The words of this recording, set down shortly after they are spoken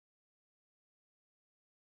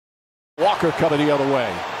Walker coming the other way.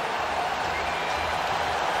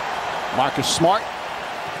 Marcus Smart.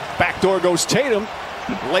 Backdoor goes Tatum.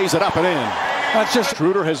 Lays it up and in. That's just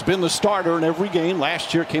Schroeder has been the starter in every game.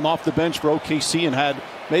 Last year came off the bench for OKC and had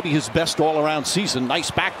maybe his best all-around season. Nice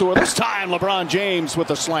backdoor this time. LeBron James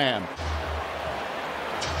with a slam.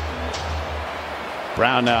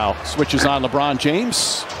 Brown now switches on LeBron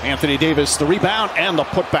James. Anthony Davis the rebound and the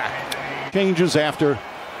putback. Changes after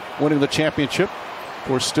winning the championship. Of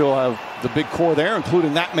course, still have the big core there,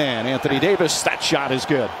 including that man, Anthony Davis. That shot is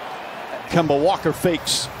good. Kemba Walker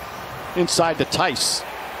fakes inside to Tice.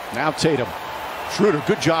 Now Tatum. Schroeder,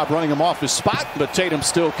 good job running him off his spot, but Tatum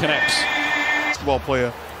still connects. Basketball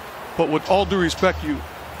player, but with all due respect, you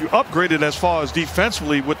upgraded as far as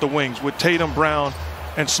defensively with the wings, with Tatum, Brown,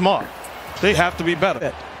 and Smart. They have to be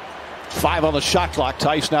better. 5 on the shot clock.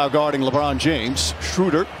 Tice now guarding LeBron James.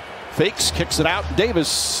 Schroeder fakes, kicks it out.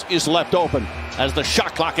 Davis is left open as the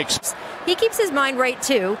shot clock expires. He keeps his mind right,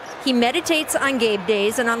 too. He meditates on game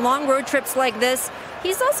days, and on long road trips like this,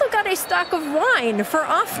 he's also got a stock of wine for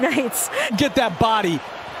off nights. get that body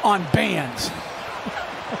on bands.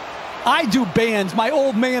 I do bands, my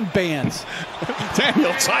old man bands.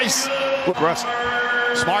 Daniel Tice.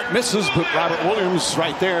 Smart misses, but Robert Williams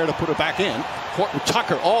right there to put it back in. Horton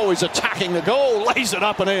Tucker always attacking the goal, lays it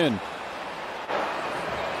up and in.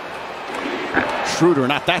 Schroeder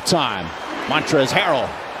not that time. Montrezl Harrell.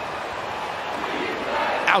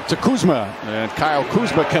 Out to Kuzma, and Kyle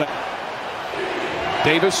Kuzma can.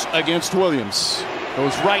 Davis against Williams.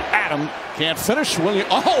 Goes right at him. Can't finish.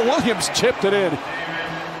 Williams tipped it in.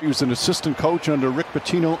 He was an assistant coach under Rick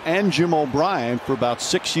Pitino and Jim O'Brien for about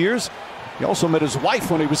 6 years. He also met his wife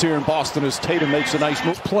when he was here in Boston as Tatum makes a nice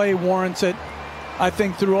move. Play warrants it. I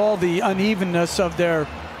think through all the unevenness of their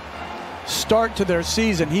start to their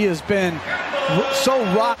season, he has been so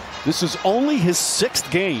rock. This is only his 6th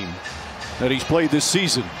game that he's played this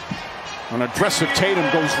season. An aggressive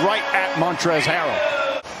Tatum goes right at Montrezl Harrell.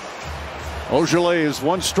 Ojale is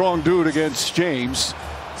one strong dude against James.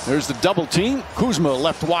 There's the double team. Kuzma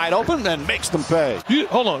left wide open and makes them pay.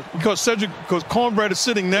 Hold on, because Cornbread is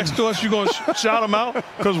sitting next to us, you're going to shout him out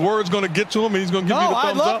because word's going to get to him and he's going to give me the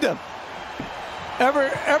thumbs up. I loved him.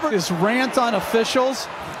 Ever his rant on officials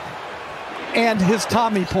and his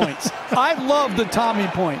Tommy points. I love the Tommy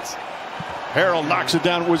points. Harrell knocks it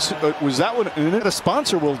down. Was that one? And a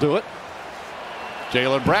sponsor will do it.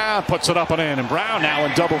 Jaylen Brown puts it up and in, and Brown now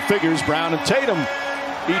in double figures. Brown and Tatum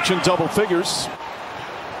each in double figures.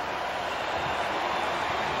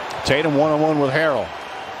 Tatum one-on-one with Harrell.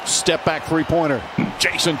 Step back three-pointer.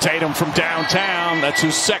 Jason Tatum from downtown. That's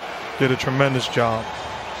his second. Did a tremendous job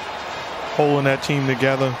holding that team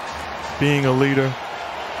together, being a leader,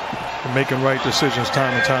 and making right decisions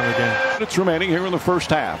time and time again. It's remaining here in the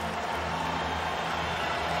first half.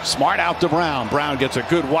 Smart out to Brown. Brown gets a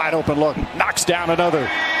good wide open look. Knocks down another.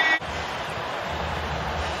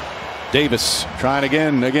 Davis trying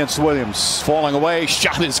again against Williams. Falling away.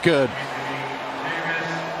 Shot is good.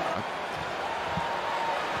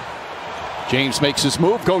 James makes his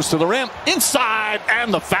move. Goes to the rim. Inside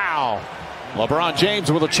and the foul. LeBron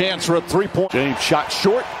James with a chance for a three-point. James shot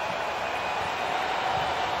short.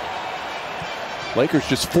 Lakers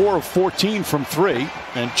just 4 of 14 from 3.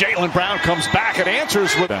 And Jaylen Brown comes back and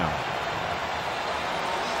answers with down.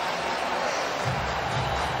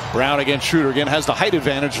 Brown against Schroeder. Again has the height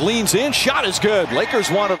advantage. Leans in. Shot is good.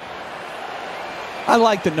 Lakers want to. I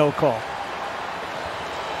like the no call.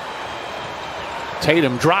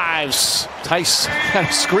 Tatum drives. Tice kind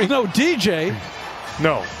of screen. No, DJ.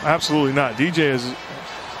 No, absolutely not. DJ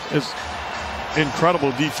is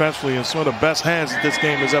incredible defensively and some of the best hands that this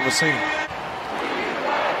game has ever seen.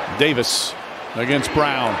 Davis against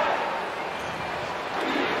Brown.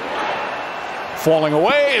 Falling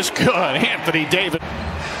away is good. Anthony Davis.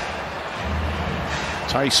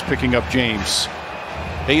 Tice picking up James.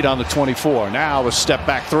 8 on the 24. Now a step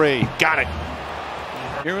back 3. Got it.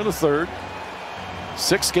 Here in the third.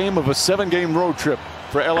 6th game of a 7-game road trip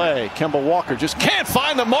for LA. Kemba Walker just can't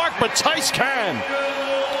find the mark, but Tice can.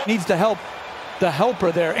 Needs to help the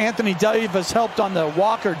helper there. Anthony Davis helped on the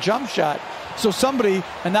Walker jump shot. So somebody,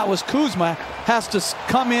 and that was Kuzma, has to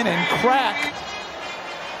come in and crack.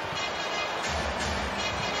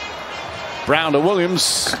 Brown to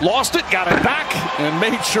Williams. Lost it, got it back, and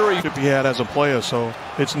made sure he had as a player, so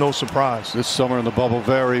it's no surprise. This summer in the bubble,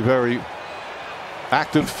 very, very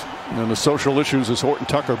active. And the social issues as Horton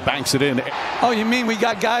Tucker banks it in. Oh, you mean we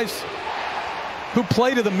got guys who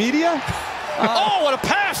play to the media? Oh, what a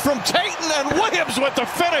pass from Tatum, and Williams with the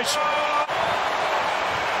finish.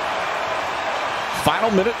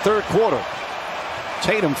 Final minute, third quarter.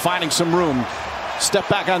 Tatum finding some room. Step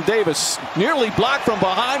back on Davis. Nearly blocked from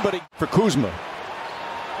behind, but for Kuzma.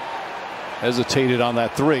 Hesitated on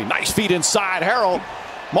that three. Nice feed inside. Harrell.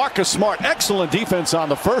 Marcus Smart. Excellent defense on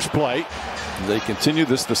the first play. They continue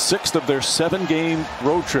this, the 6th of their 7-game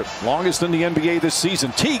road trip. Longest in the NBA this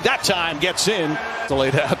season. Teague that time gets in.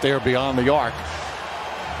 Delayed out there beyond the arc.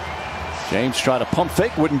 James tried to pump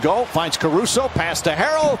fake. Wouldn't go. Finds Caruso. Pass to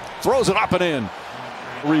Harrell. Throws it up and in.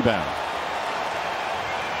 Rebound.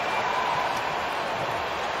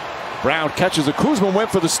 Brown catches a Kuzma. Went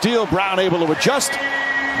for the steal. Brown able to adjust.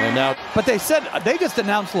 And now. But they said they just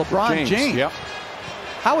announced LeBron James. Yep.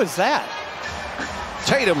 How is that?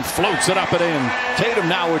 Tatum floats it up and in. Tatum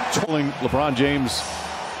now with tooling LeBron James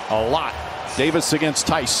a lot. Davis against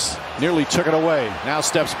Tice. Nearly took it away. Now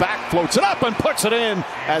steps back, floats it up and puts it in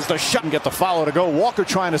as the shot and get the follow to go. Walker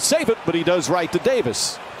trying to save it, but he does right to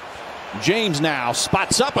Davis. James now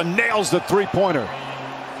spots up and nails the three-pointer.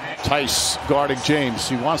 Tice guarding James.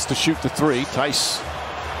 He wants to shoot the three. Tice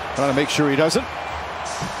trying to make sure he doesn't.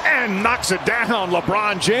 And knocks it down.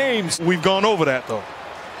 LeBron James. We've gone over that, though.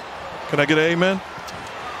 Can I get an amen?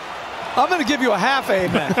 I'm going to give you a half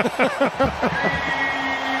amen.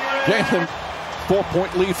 Jalen,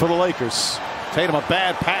 4-point lead for the Lakers. Tatum a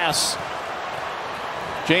bad pass.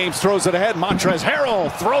 James throws it ahead. Montrezl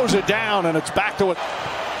Harrell throws it down, and it's back to it.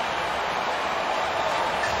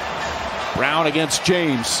 Brown against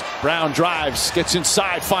James. Brown drives, gets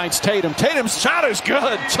inside, finds Tatum. Tatum's shot is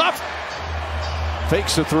good. Tough.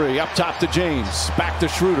 Fakes the three. Up top to James. Back to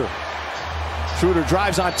Schroeder. Schroeder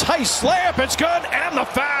drives on Tice. Layup. It's good. And the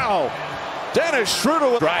foul. Dennis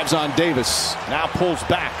Schroeder drives on Davis. Now pulls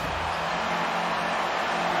back.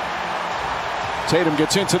 Tatum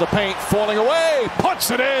gets into the paint. Falling away. Puts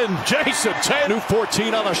it in. Jason Tatum. New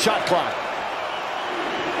 14 on the shot clock.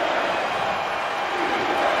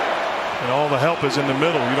 And all the help is in the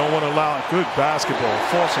middle. You don't want to allow good basketball,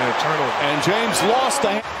 forcing a turnover. And James lost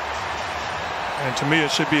the. And to me, it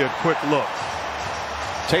should be a quick look.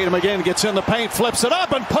 Tatum again gets in the paint, flips it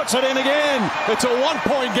up, and puts it in again. It's a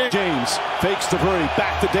 1-point game. James fakes the three,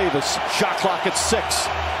 back to Davis. Shot clock at 6.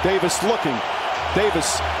 Davis looking.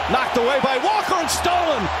 Davis knocked away by Walker and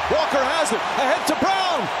stolen. Walker has it. Ahead to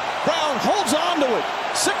Brown. Brown holds on to it.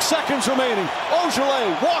 6 seconds remaining.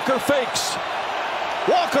 Ojale. Walker fakes.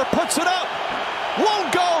 Walker puts it up. Won't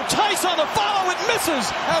go. Tice on the follow. It misses.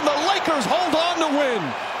 And the Lakers hold on to win.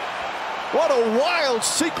 What a wild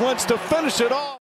sequence to finish it off.